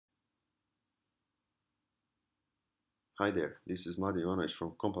Hi there, this is Mladen Ivanovic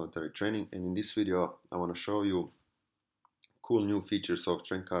from Complementary Training, and in this video I want to show you cool new features of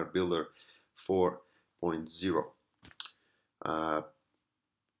Strength Card Builder 4.0.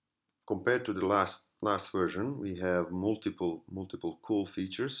 Compared to the last version, we have multiple cool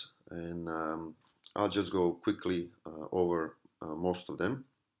features, and I'll just go quickly over most of them.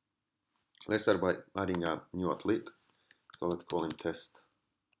 Let's start by adding a new athlete. So let's call him Test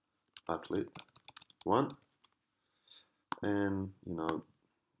Athlete 1. And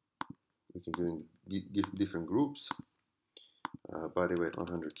we can give different groups. Body weight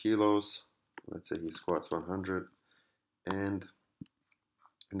 100 kilos. Let's say he squats 100. And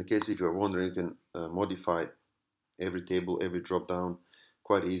in the case if you're wondering, you can modify every table, every drop down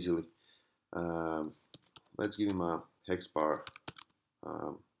quite easily. Let's give him a hex bar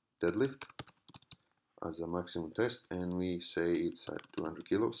deadlift as a maximum test, and we say it's at 200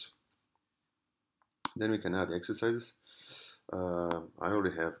 kilos. Then we can add exercises. I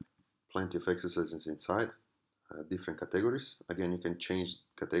already have plenty of exercises inside, different categories. Again, you can change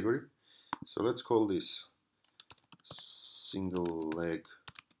category. So let's call this single leg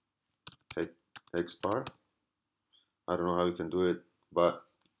hex bar. I don't know how you can do it, but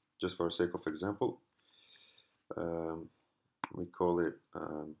just for the sake of example, we call it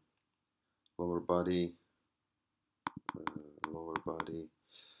lower body.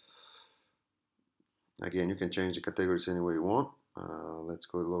 Again, you can change the categories any way you want. Let's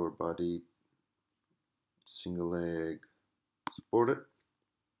go lower body, single leg supported,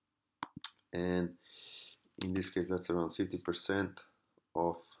 and in this case that's around 50%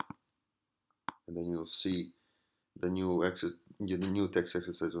 off, and then you'll see the new text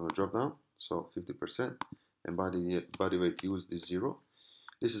exercise on the drop down. So 50%, and body weight used is 0.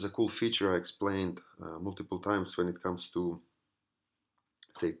 This is a cool feature I explained multiple times when it comes to,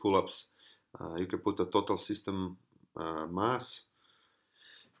 say, pull-ups. You can put a total system mass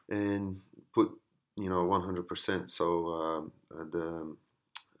and put 100%. So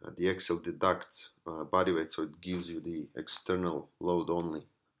the Excel deducts body weight, so it gives you the external load only.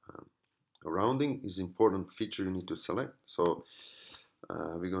 Rounding is important feature you need to select. So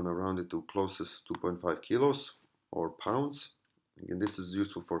we're gonna round it to closest 2.5 kilos or pounds. Again, this is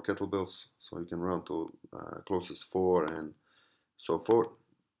useful for kettlebells, so you can round to closest 4 and so forth.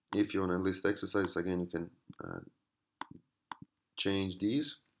 If you want to list exercise, again, you can change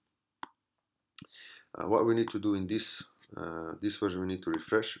these. What we need to do in this version, we need to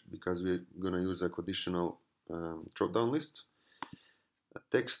refresh because we're going to use a conditional drop-down list.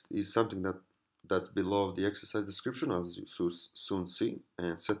 Text is something that's below the exercise description, as you soon see,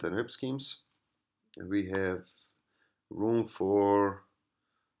 and set and rep schemes. And we have room for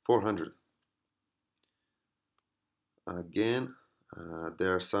 400. Again,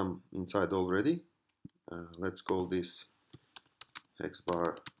 there are some inside already. Let's call this hex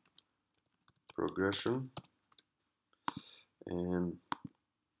bar progression, and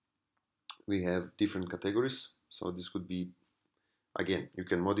we have different categories. So this could be, again, you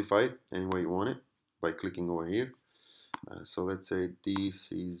can modify it any way you want it by clicking over here. So let's say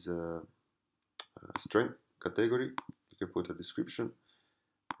this is a strength category. You can put a description,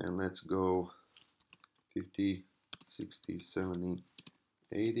 and let's go 50, 60, 70,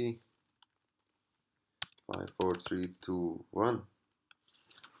 80, 5, 4, 3, 2, 1.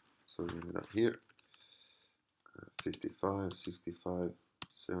 So we have that here, 55, 65,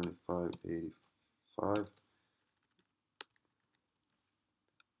 75, 85,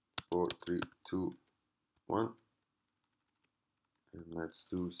 4, 3, 2, 1. And let's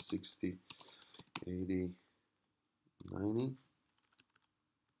do 60, 80, 90.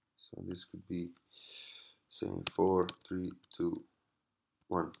 So this could be saying 4, 3, 2,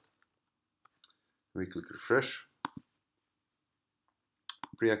 1. We click refresh.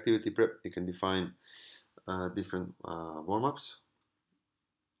 Pre-activity prep, you can define different warm-ups.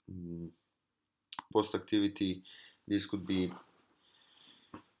 Post-activity, this could be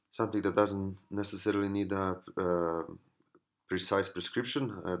something that doesn't necessarily need a precise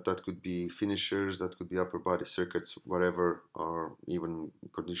prescription. That could be finishers, that could be upper body circuits, whatever, or even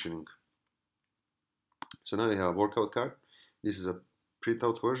conditioning. So now we have a workout card. This is a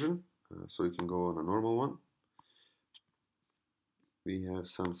printout version, so you can go on a normal one. We have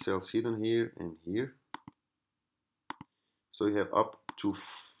some cells hidden here and here. So we have up to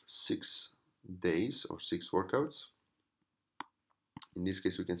 6 days or 6 workouts. In this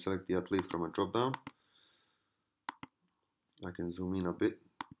case, we can select the athlete from a drop down. I can zoom in a bit.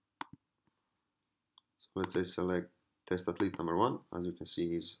 So let's say select test athlete number 1. As you can see,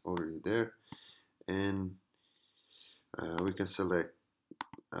 he's already there. And we can select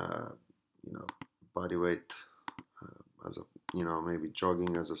body weight you know, maybe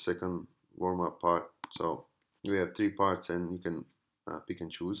jogging as a second warm-up part. So we have 3 parts, and you can pick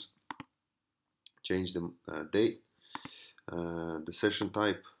and choose. Change the date, the session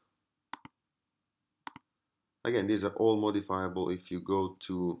type. Again, these are all modifiable if you go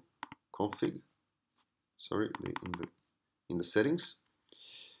to config. Sorry, in the settings,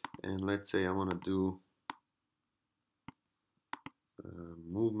 and let's say I want to do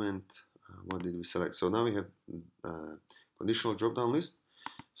movement. What did we select? So now we have conditional drop-down list.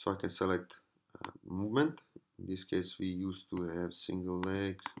 So I can select movement. In this case, we used to have single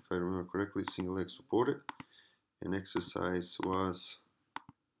leg, if I remember correctly, single leg supported, and exercise was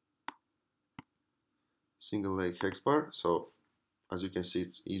single leg hex bar. So as you can see,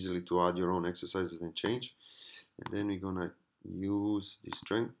 it's easily to add your own exercises and change. And then we're gonna use the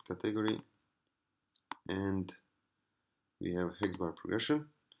strength category, and we have hex bar progression.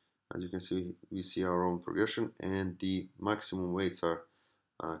 As you can see, we see our own progression, and the maximum weights are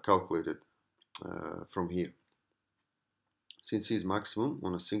calculated from here. Since his maximum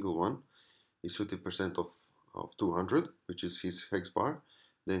on a single one is 50% of 200, which is his hex bar,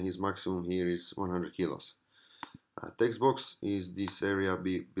 then his maximum here is 100 kilos. Text box is this area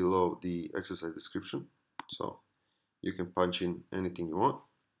below the exercise description, so you can punch in anything you want.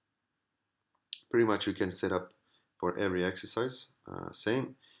 Pretty much you can set up for every exercise.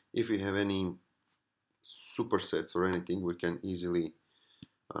 Same. If you have any supersets or anything, we can easily,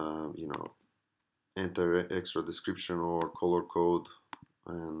 you know, enter extra description or color code,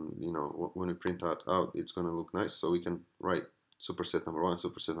 and you know, when we print that out, it's going to look nice. So we can write superset number 1,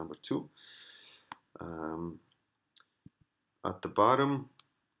 superset number 2. At the bottom,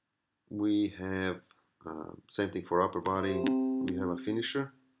 we have same thing for upper body. We have a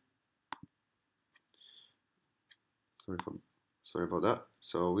finisher. Sorry about that.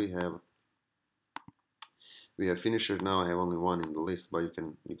 So we have finisher. Now I have only one in the list, but you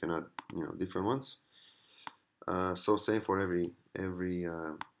can add, you know, different ones. So same for every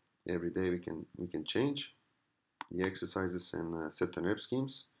day we can change the exercises and set and rep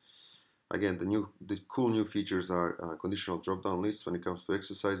schemes. Again, the cool new features are conditional drop-down lists when it comes to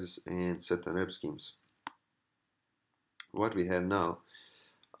exercises and set and rep schemes. What we have now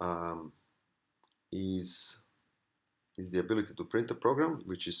is the ability to print a program,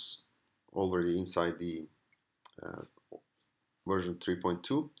 which is already inside the version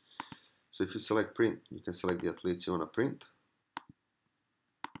 3.2. So if you select print, you can select the athletes you want to print,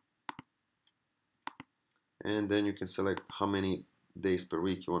 and then you can select how many days per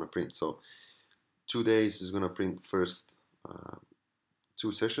week you want to print. So 2 days is going to print first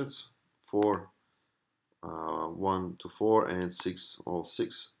 2 sessions, 4 1 to 4, and 6 all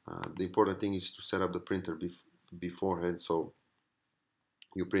 6. The important thing is to set up the printer beforehand, so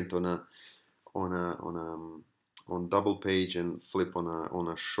you print on double page and flip on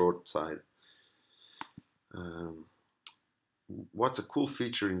a short side. What's a cool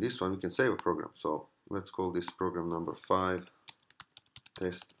feature in this one? We can save a program. So let's call this program number 5,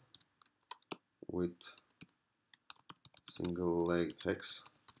 test with single leg hex,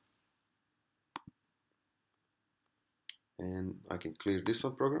 and I can clear this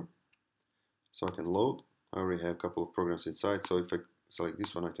one program, so I can load. I already have a couple of programs inside, so if I select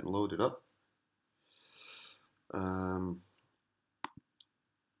this one, I can load it up.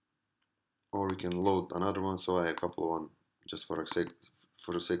 Or we can load another one, so I have a couple of one just for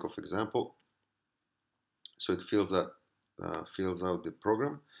the sake of example. So it fills out the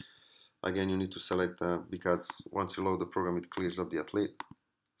program. Again, you need to select because once you load the program, it clears up the athlete.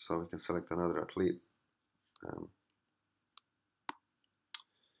 So we can select another athlete.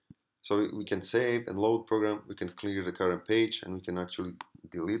 So we can save and load program. We can clear the current page, and we can actually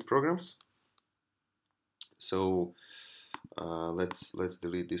delete programs. So let's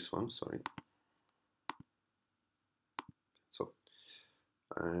delete this one. Sorry. So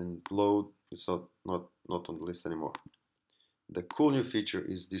and load. It's not on the list anymore. The cool new feature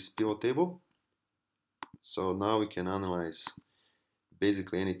is this pivot table. So now we can analyze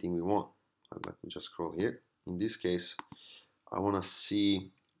basically anything we want. Let me just scroll here. In this case, I want to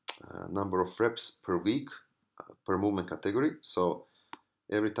see number of reps per week per movement category. So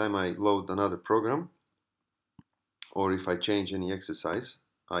every time I load another program, or if I change any exercise,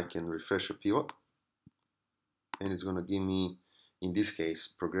 I can refresh a pivot, and it's going to give me, in this case,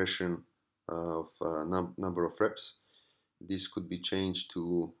 progression of number of reps. This could be changed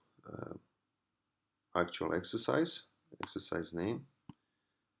to actual exercise name.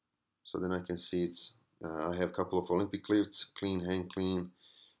 So then I can see it's I have a couple of Olympic lifts, clean, hang clean.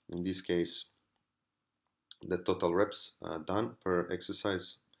 In this case, the total reps done per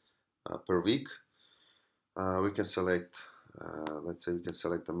exercise per week. We can select let's say we can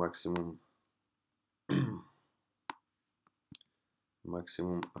select the maximum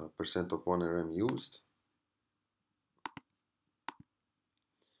percent of 1RM used.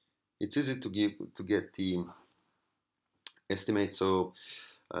 It's easy to get the estimate. So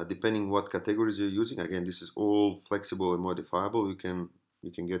depending what categories you're using, again, this is all flexible and modifiable. You can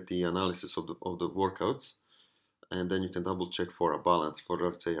get the analysis of the workouts, and then you can double check for a balance for,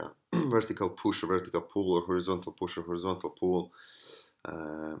 let's say, a vertical push or vertical pull, or horizontal push or horizontal pull.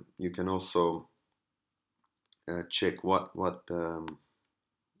 You can also check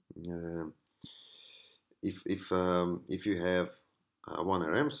if you have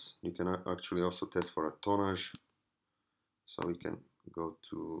 1RMs, you can actually also test for a tonnage. So we can go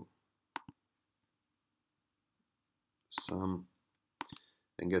to sum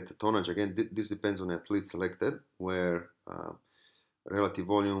and get the tonnage. Again, this depends on the athlete selected, where relative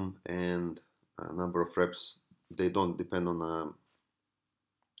volume and number of reps, they don't depend on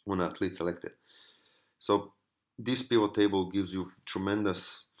athlete selected. So this pivot table gives you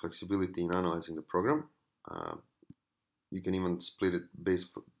tremendous flexibility in analyzing the program. You can even split it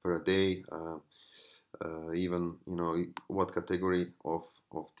based per day, even what category of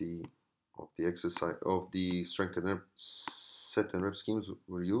the exercise, of the strength and rep, set and rep schemes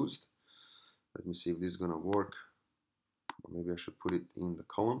were used. Let me see if this is gonna work. Or maybe I should put it in the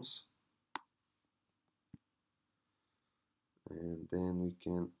columns, and then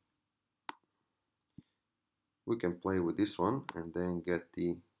we can play with this one and then get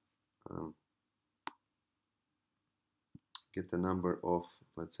the number of,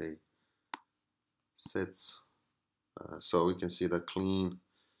 let's say, sets. So we can see that clean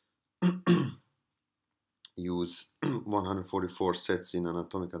use 144 sets in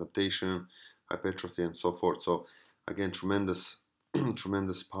anatomic adaptation, hypertrophy, and so forth. So again, tremendous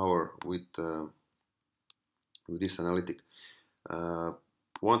power with this analytic.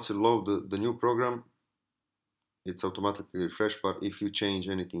 Once you load the new program, it's automatically refreshed. But if you change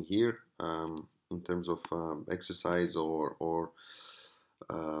anything here in terms of exercise or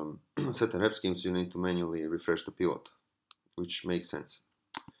set and rep schemes, you need to manually refresh the pivot, which makes sense.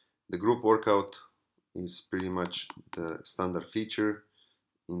 The group workout is pretty much the standard feature.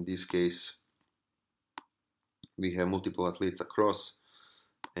 In this case, we have multiple athletes across,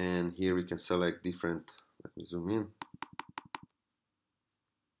 and here we can select different, let me zoom in,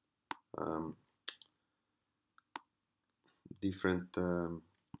 different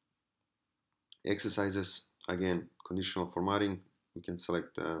exercises. Again, conditional formatting, we can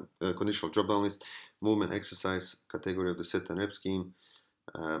select conditional drop-down list, movement, exercise, category of the set and rep scheme,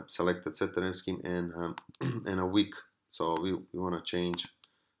 selected set and rep scheme, and and a week. So we want to change.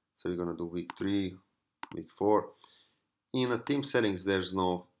 So we're going to do week 3, week 4. In a team settings, there's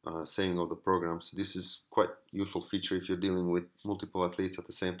no saving of the programs. This is quite useful feature if you're dealing with multiple athletes at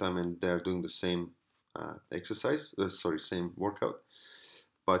the same time and they're doing the same same workout.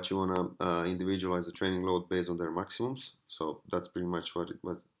 But you want to individualize the training load based on their maximums. So that's pretty much what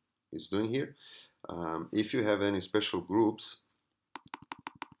it's doing here. If you have any special groups,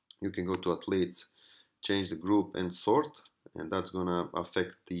 you can go to athletes, change the group and sort, and that's gonna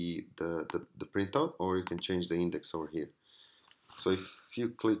affect the printout, or you can change the index over here. So if you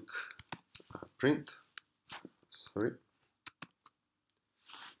click print,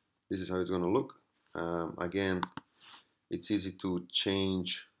 this is how it's gonna look. Again, it's easy to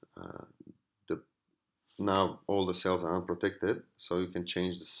change now all the cells are unprotected, so you can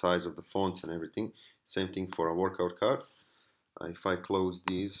change the size of the fonts and everything. Same thing for a workout card. If I close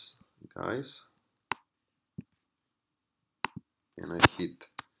these guys and I hit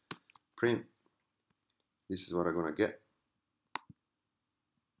print, this is what I'm gonna get.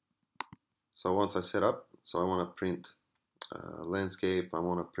 So once I set up, so I want to print landscape, I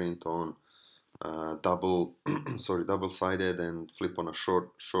want to print on double-sided and flip on a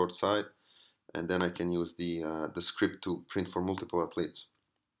short side, and then I can use the script to print for multiple athletes.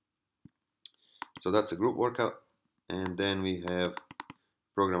 So that's a group workout, and then we have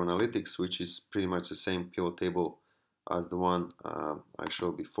program analytics, which is pretty much the same pivot table as the one I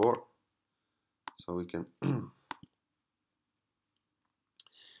showed before. So we can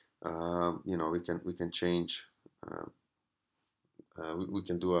we can change. We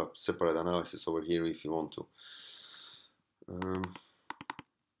can do a separate analysis over here if you want to.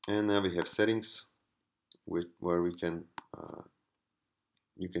 And now we have settings, where we can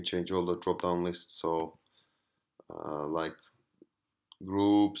you can change all the drop-down lists. So like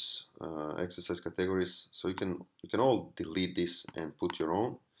groups, exercise categories. So you can all delete this and put your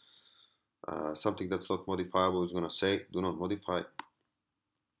own. Something that's not modifiable is going to say do not modify.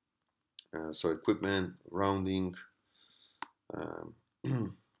 So equipment, rounding, Um,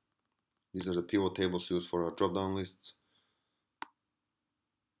 these are the pivot tables used for our drop-down lists.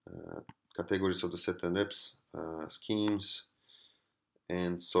 Categories of the set and reps, schemes,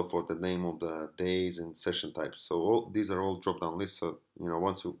 and so forth, the name of the days and session types. So these are all drop-down lists. So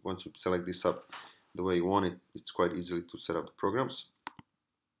once you select this up the way you want it, it's quite easily to set up the programs.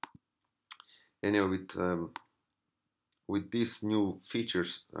 Anyway, with these new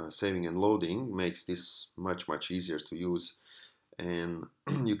features, saving and loading makes this much easier to use, and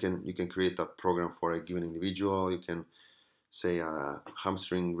you can create a program for a given individual. You can say a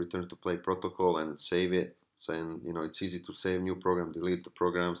hamstring return to play protocol and save it. So, and it's easy to save new program, delete the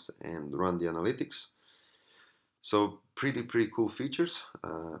programs, and run the analytics. So pretty cool features.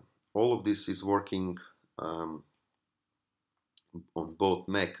 All of this is working on both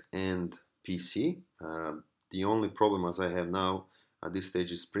Mac and PC. The only problem as I have now at this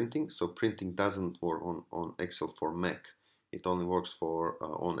stage is printing. So printing doesn't work on Excel for Mac. It only works for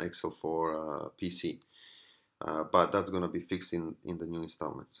on Excel for PC. But that's going to be fixed in the new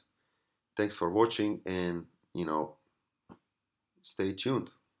installments. Thanks for watching, and stay tuned.